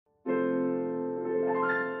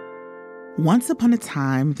Once upon a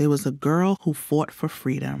time, there was a girl who fought for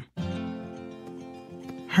freedom.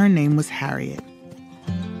 Her name was Harriet.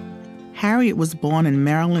 Harriet was born in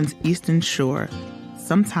Maryland's Eastern Shore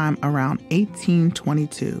sometime around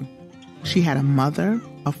 1822. She had a mother,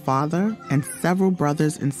 a father, and several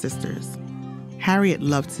brothers and sisters. Harriet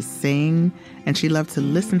loved to sing, and she loved to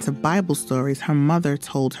listen to Bible stories her mother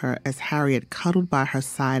told her as Harriet cuddled by her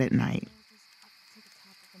side at night.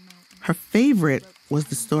 Her favorite was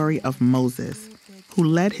the story of Moses, who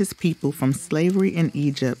led his people from slavery in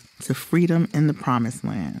Egypt to freedom in the Promised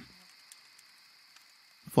Land.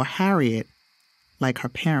 For Harriet, like her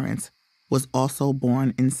parents, was also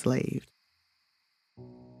born enslaved.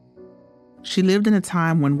 She lived in a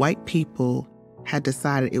time when white people had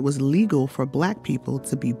decided it was legal for Black people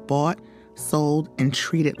to be bought, sold, and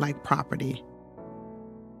treated like property.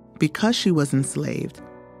 Because she was enslaved,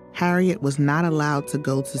 Harriet was not allowed to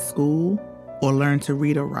go to school or learn to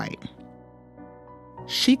read or write.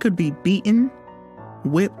 She could be beaten,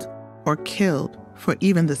 whipped, or killed for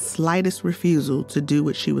even the slightest refusal to do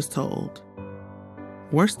what she was told.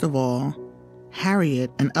 Worst of all,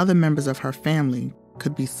 Harriet and other members of her family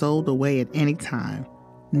could be sold away at any time,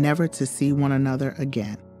 never to see one another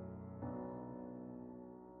again.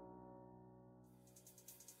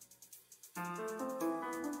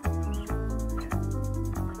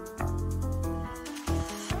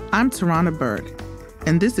 I'm Tarana Burke,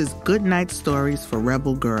 and this is Good Night Stories for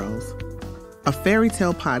Rebel Girls, a fairy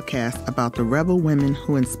tale podcast about the rebel women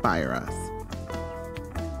who inspire us.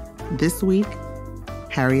 This week,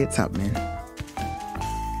 Harriet Tubman.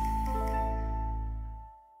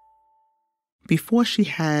 Before she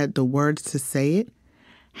had the words to say it,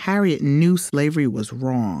 Harriet knew slavery was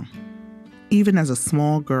wrong. Even as a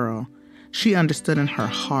small girl, she understood in her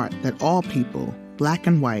heart that all people, Black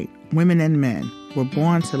and white, women and men, were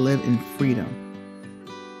born to live in freedom.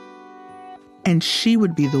 And she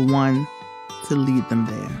would be the one to lead them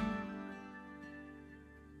there.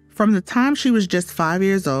 From the time she was just 5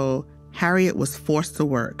 years old, Harriet was forced to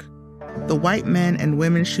work. The white men and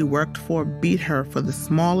women she worked for beat her for the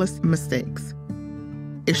smallest mistakes.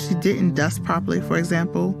 If she didn't dust properly, for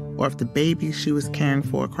example, or if the baby she was caring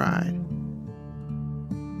for cried.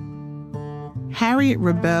 Harriet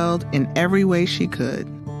rebelled in every way she could.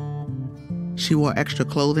 She wore extra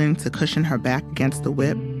clothing to cushion her back against the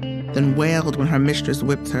whip, then wailed when her mistress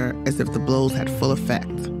whipped her as if the blows had full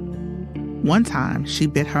effect. One time, she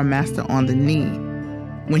bit her master on the knee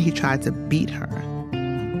when he tried to beat her.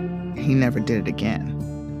 He never did it again.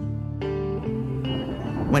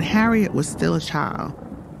 When Harriet was still a child,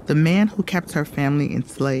 the man who kept her family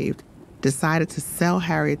enslaved decided to sell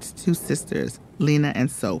Harriet's two sisters, Lena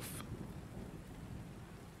and Soph.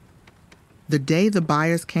 The day the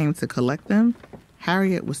buyers came to collect them,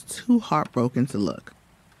 Harriet was too heartbroken to look.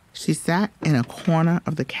 She sat in a corner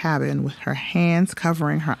of the cabin with her hands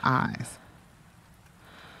covering her eyes.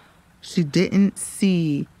 She didn't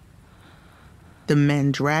see the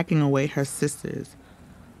men dragging away her sisters.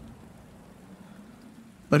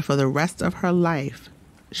 But for the rest of her life,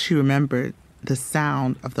 she remembered the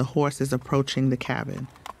sound of the horses approaching the cabin,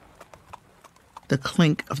 the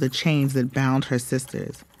clink of the chains that bound her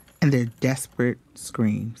sisters, and their desperate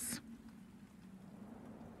screams.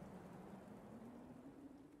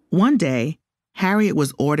 One day, Harriet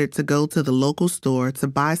was ordered to go to the local store to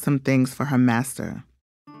buy some things for her master.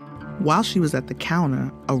 While she was at the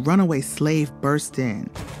counter, a runaway slave burst in.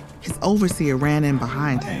 His overseer ran in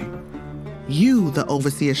behind him. "You," the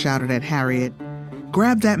overseer shouted at Harriet.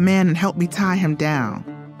 "Grab that man and help me tie him down."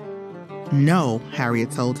 "No,"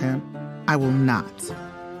 Harriet told him, "I will not."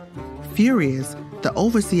 Furious, the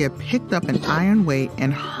overseer picked up an iron weight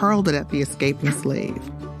and hurled it at the escaping slave.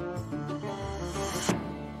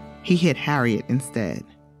 He hit Harriet instead.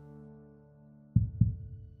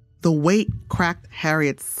 The weight cracked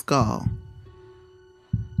Harriet's skull.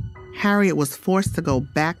 Harriet was forced to go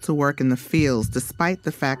back to work in the fields despite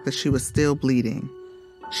the fact that she was still bleeding.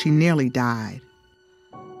 She nearly died.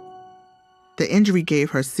 The injury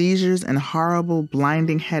gave her seizures and horrible,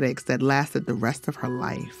 blinding headaches that lasted the rest of her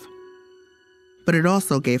life. But it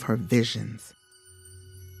also gave her visions.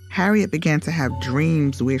 Harriet began to have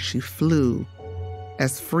dreams where she flew,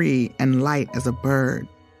 as free and light as a bird,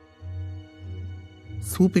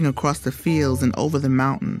 swooping across the fields and over the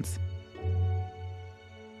mountains.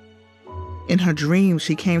 In her dreams,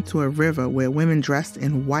 she came to a river where women dressed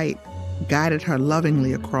in white guided her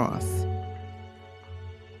lovingly across.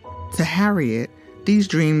 To Harriet, these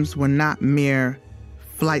dreams were not mere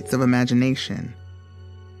flights of imagination.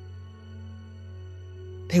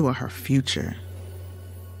 They were her future.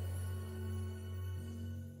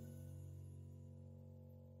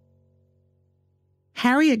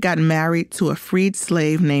 Harriet got married to a freed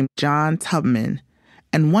slave named John Tubman,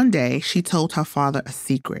 and one day she told her father a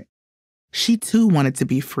secret. She too wanted to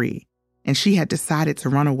be free, and she had decided to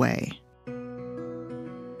run away.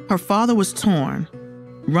 Her father was torn.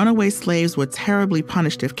 Runaway slaves were terribly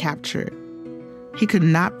punished if captured. He could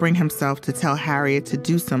not bring himself to tell Harriet to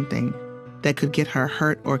do something that could get her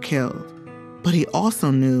hurt or killed. But he also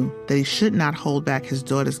knew that he should not hold back his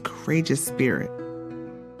daughter's courageous spirit.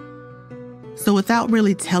 So without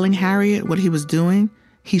really telling Harriet what he was doing,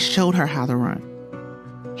 he showed her how to run.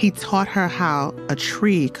 He taught her how a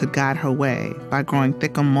tree could guide her way by growing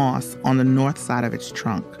thicker moss on the north side of its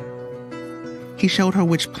trunk. He showed her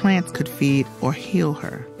which plants could feed or heal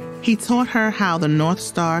her. He taught her how the North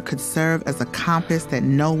Star could serve as a compass that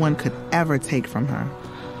no one could ever take from her.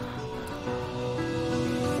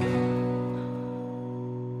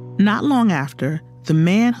 Not long after, the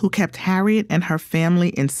man who kept Harriet and her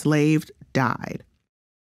family enslaved died.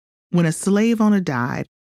 When a slave owner died,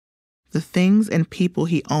 the things and people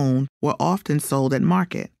he owned were often sold at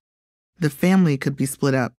market. The family could be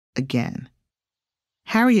split up again.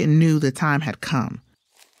 Harriet knew the time had come.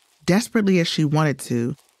 Desperately as she wanted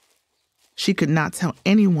to, she could not tell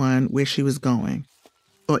anyone where she was going,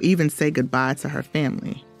 or even say goodbye to her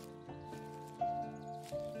family.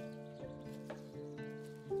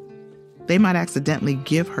 They might accidentally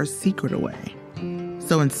give her secret away.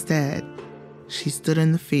 So instead, she stood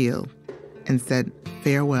in the field and said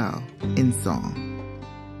farewell in song.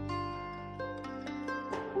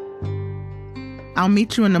 "I'll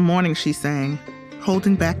meet you in the morning," she sang,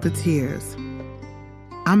 holding back the tears.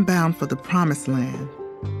 "I'm bound for the promised land."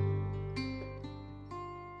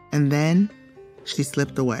 And then she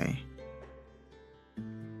slipped away.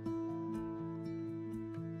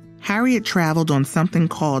 Harriet traveled on something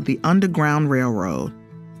called the Underground Railroad.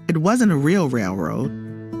 It wasn't a real railroad.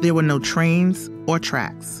 There were no trains or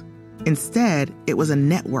tracks. Instead, it was a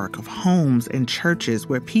network of homes and churches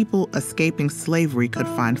where people escaping slavery could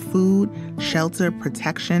find food, shelter,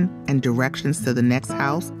 protection, and directions to the next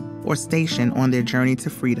house or station on their journey to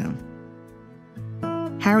freedom.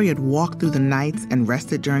 Harriet walked through the nights and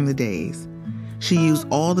rested during the days. She used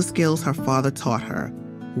all the skills her father taught her,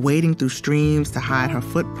 wading through streams to hide her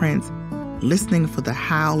footprints, listening for the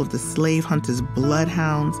howl of the slave hunters'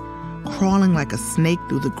 bloodhounds, crawling like a snake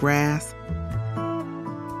through the grass.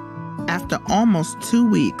 After almost 2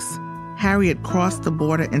 weeks, Harriet crossed the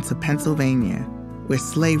border into Pennsylvania, where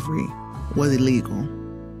slavery was illegal.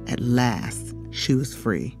 At last, she was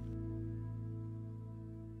free.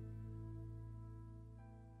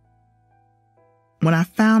 When I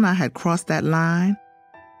found I had crossed that line,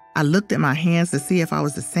 I looked at my hands to see if I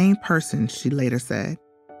was the same person, she later said.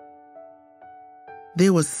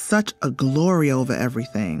 There was such a glory over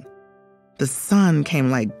everything. The sun came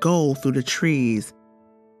like gold through the trees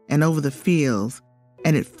and over the fields,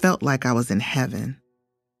 and it felt like I was in heaven.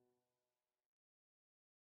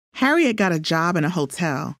 Harriet got a job in a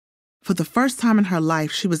hotel. For the first time in her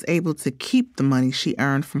life, she was able to keep the money she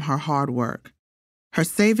earned from her hard work. Her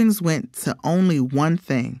savings went to only one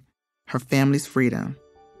thing, her family's freedom.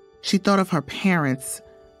 She thought of her parents,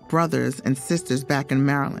 brothers, and sisters back in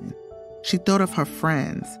Maryland. She thought of her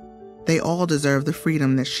friends. They all deserved the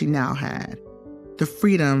freedom that she now had, the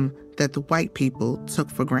freedom that the white people took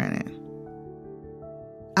for granted.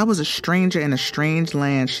 "I was a stranger in a strange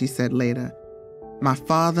land," she said later. "My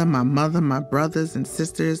father, my mother, my brothers and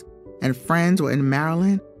sisters and friends were in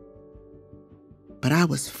Maryland, but I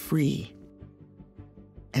was free,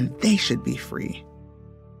 and they should be free."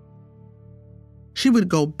 She would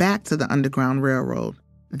go back to the Underground Railroad,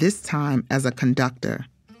 this time as a conductor.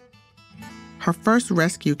 Her first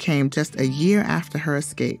rescue came just a year after her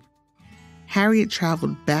escape. Harriet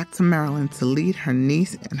traveled back to Maryland to lead her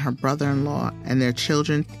niece and her brother-in-law and their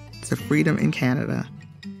children to freedom in Canada.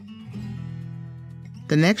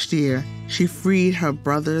 The next year, she freed her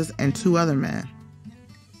brothers and 2 other men.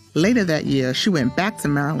 Later that year, she went back to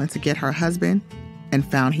Maryland to get her husband and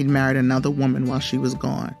found he'd married another woman while she was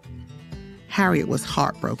gone. Harriet was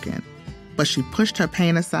heartbroken, but she pushed her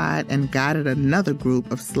pain aside and guided another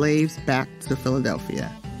group of slaves back to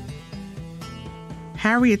Philadelphia.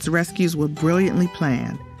 Harriet's rescues were brilliantly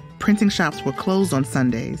planned. Printing shops were closed on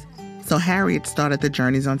Sundays, so Harriet started the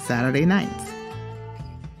journeys on Saturday nights.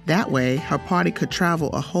 That way, her party could travel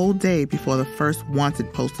a whole day before the first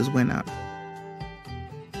wanted posters went up.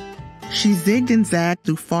 She zigged and zagged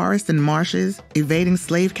through forests and marshes, evading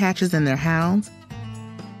slave catchers and their hounds.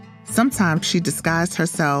 Sometimes she disguised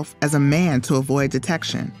herself as a man to avoid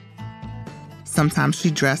detection. Sometimes she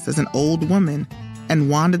dressed as an old woman and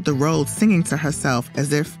wandered the road singing to herself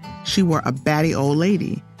as if she were a batty old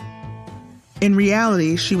lady. In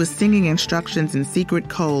reality, she was singing instructions in secret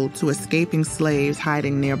code to escaping slaves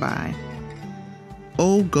hiding nearby.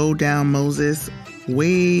 "Oh, go down, Moses,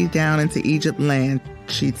 way down into Egypt land,"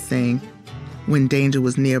 she'd sing when danger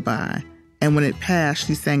was nearby. And when it passed,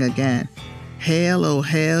 she sang again, "Hail, oh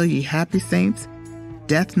hail, ye happy saints,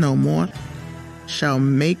 death no more shall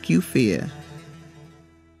make you fear."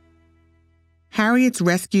 Harriet's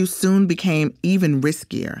rescue soon became even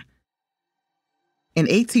riskier. In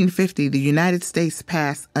 1850, the United States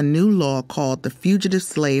passed a new law called the Fugitive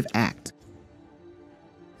Slave Act.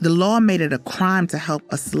 The law made it a crime to help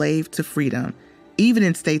a slave to freedom, even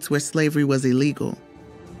in states where slavery was illegal.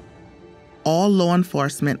 All law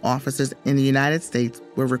enforcement officers in the United States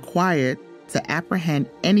were required to apprehend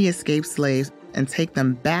any escaped slaves and take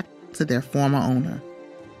them back to their former owner.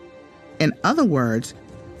 In other words,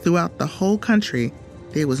 throughout the whole country,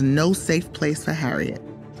 there was no safe place for Harriet.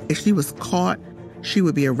 If she was caught, she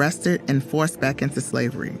would be arrested and forced back into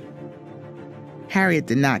slavery. Harriet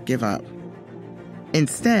did not give up.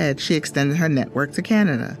 Instead, she extended her network to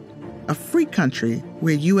Canada, a free country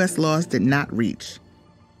where U.S. laws did not reach.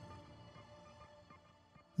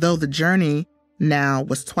 Though the journey now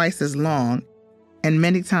was twice as long and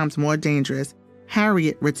many times more dangerous,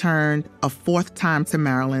 Harriet returned a fourth time to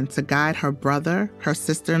Maryland to guide her brother, her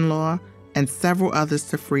sister-in-law, and several others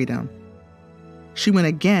to freedom. She went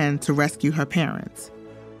again to rescue her parents.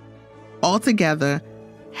 Altogether,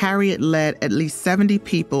 Harriet led at least 70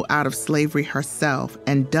 people out of slavery herself,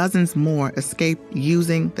 and dozens more escaped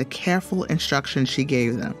using the careful instructions she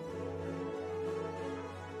gave them.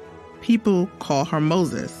 People call her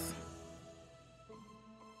Moses.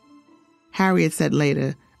 Harriet said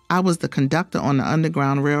later, "I was the conductor on the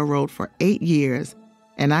Underground Railroad for 8 years,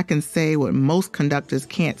 and I can say what most conductors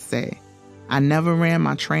can't say. I never ran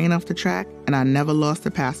my train off the track, and I never lost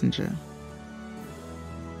a passenger."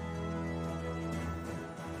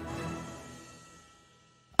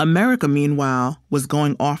 America, meanwhile, was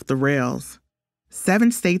going off the rails.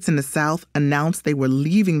 7 states in the South announced they were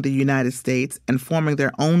leaving the United States and forming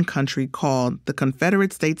their own country called the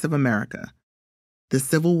Confederate States of America. The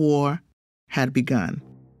Civil War had begun.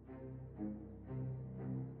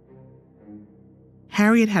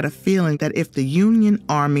 Harriet had a feeling that if the Union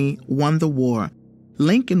Army won the war,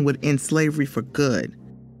 Lincoln would end slavery for good.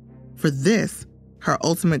 For this, her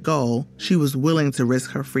ultimate goal, she was willing to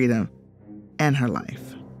risk her freedom and her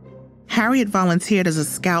life. Harriet volunteered as a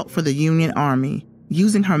scout for the Union Army.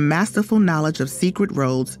 Using her masterful knowledge of secret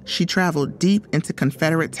roads, she traveled deep into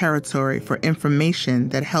Confederate territory for information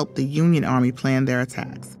that helped the Union Army plan their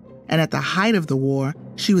attacks. And at the height of the war,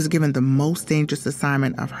 she was given the most dangerous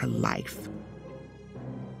assignment of her life.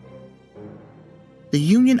 The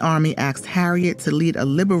Union Army asked Harriet to lead a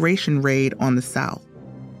liberation raid on the South.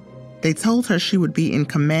 They told her she would be in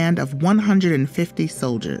command of 150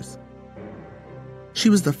 soldiers. She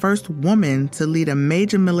was the first woman to lead a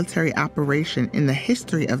major military operation in the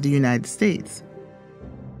history of the United States.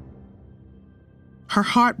 Her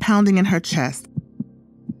heart pounding in her chest,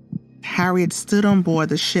 Harriet stood on board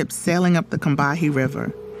the ship sailing up the Combahee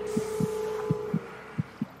River.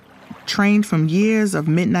 Trained from years of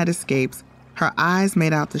midnight escapes, her eyes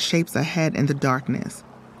made out the shapes ahead in the darkness.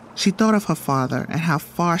 She thought of her father and how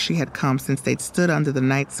far she had come since they'd stood under the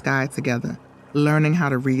night sky together, learning how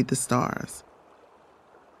to read the stars.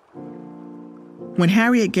 When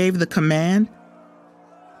Harriet gave the command,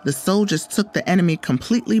 the soldiers took the enemy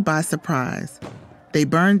completely by surprise. They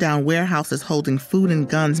burned down warehouses holding food and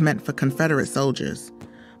guns meant for Confederate soldiers.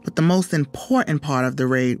 But the most important part of the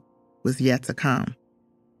raid was yet to come.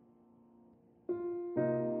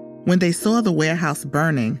 When they saw the warehouse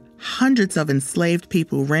burning, hundreds of enslaved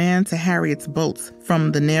people ran to Harriet's boats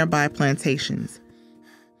from the nearby plantations.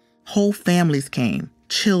 Whole families came,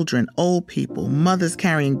 children, old people, mothers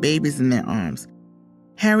carrying babies in their arms.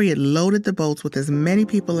 Harriet loaded the boats with as many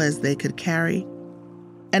people as they could carry.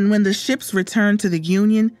 And when the ships returned to the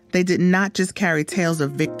Union, they did not just carry tales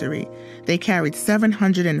of victory. They carried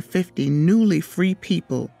 750 newly free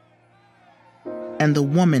people and the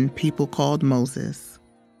woman people called Moses.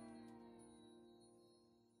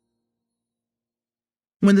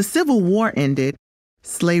 When the Civil War ended,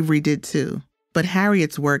 slavery did too, but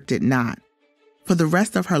Harriet's work did not. For the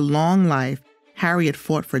rest of her long life, Harriet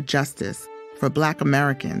fought for justice, for Black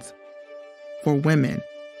Americans, for women,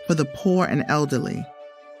 for the poor and elderly.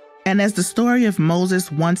 And as the story of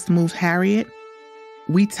Moses once moved Harriet,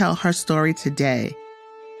 we tell her story today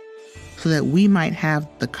so that we might have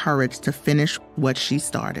the courage to finish what she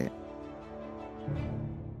started.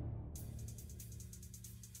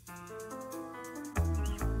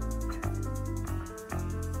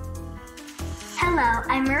 Hello,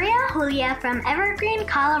 I'm Maria Julia from Evergreen,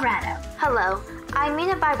 Colorado. Hello, I'm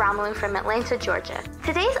Mina Romelu from Atlanta, Georgia.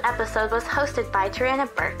 Today's episode was hosted by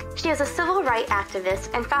Tarana Burke. She is a civil rights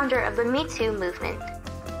activist and founder of the Me Too movement.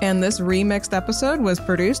 And this remixed episode was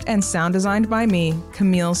produced and sound designed by me,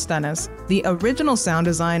 Camille Stennis. The original sound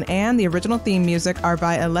design and the original theme music are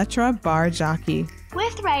by Elettra Bargiacchi,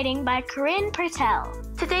 with writing by Corinne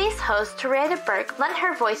Purtill. Today's host, Tarana Burke, lent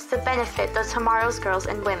her voice to benefit the tomorrow's girls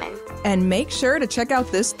and women. And make sure to check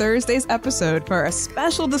out this Thursday's episode for a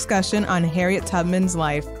special discussion on Harriet Tubman's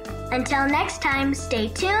life. Until next time, stay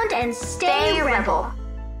tuned and stay rebel.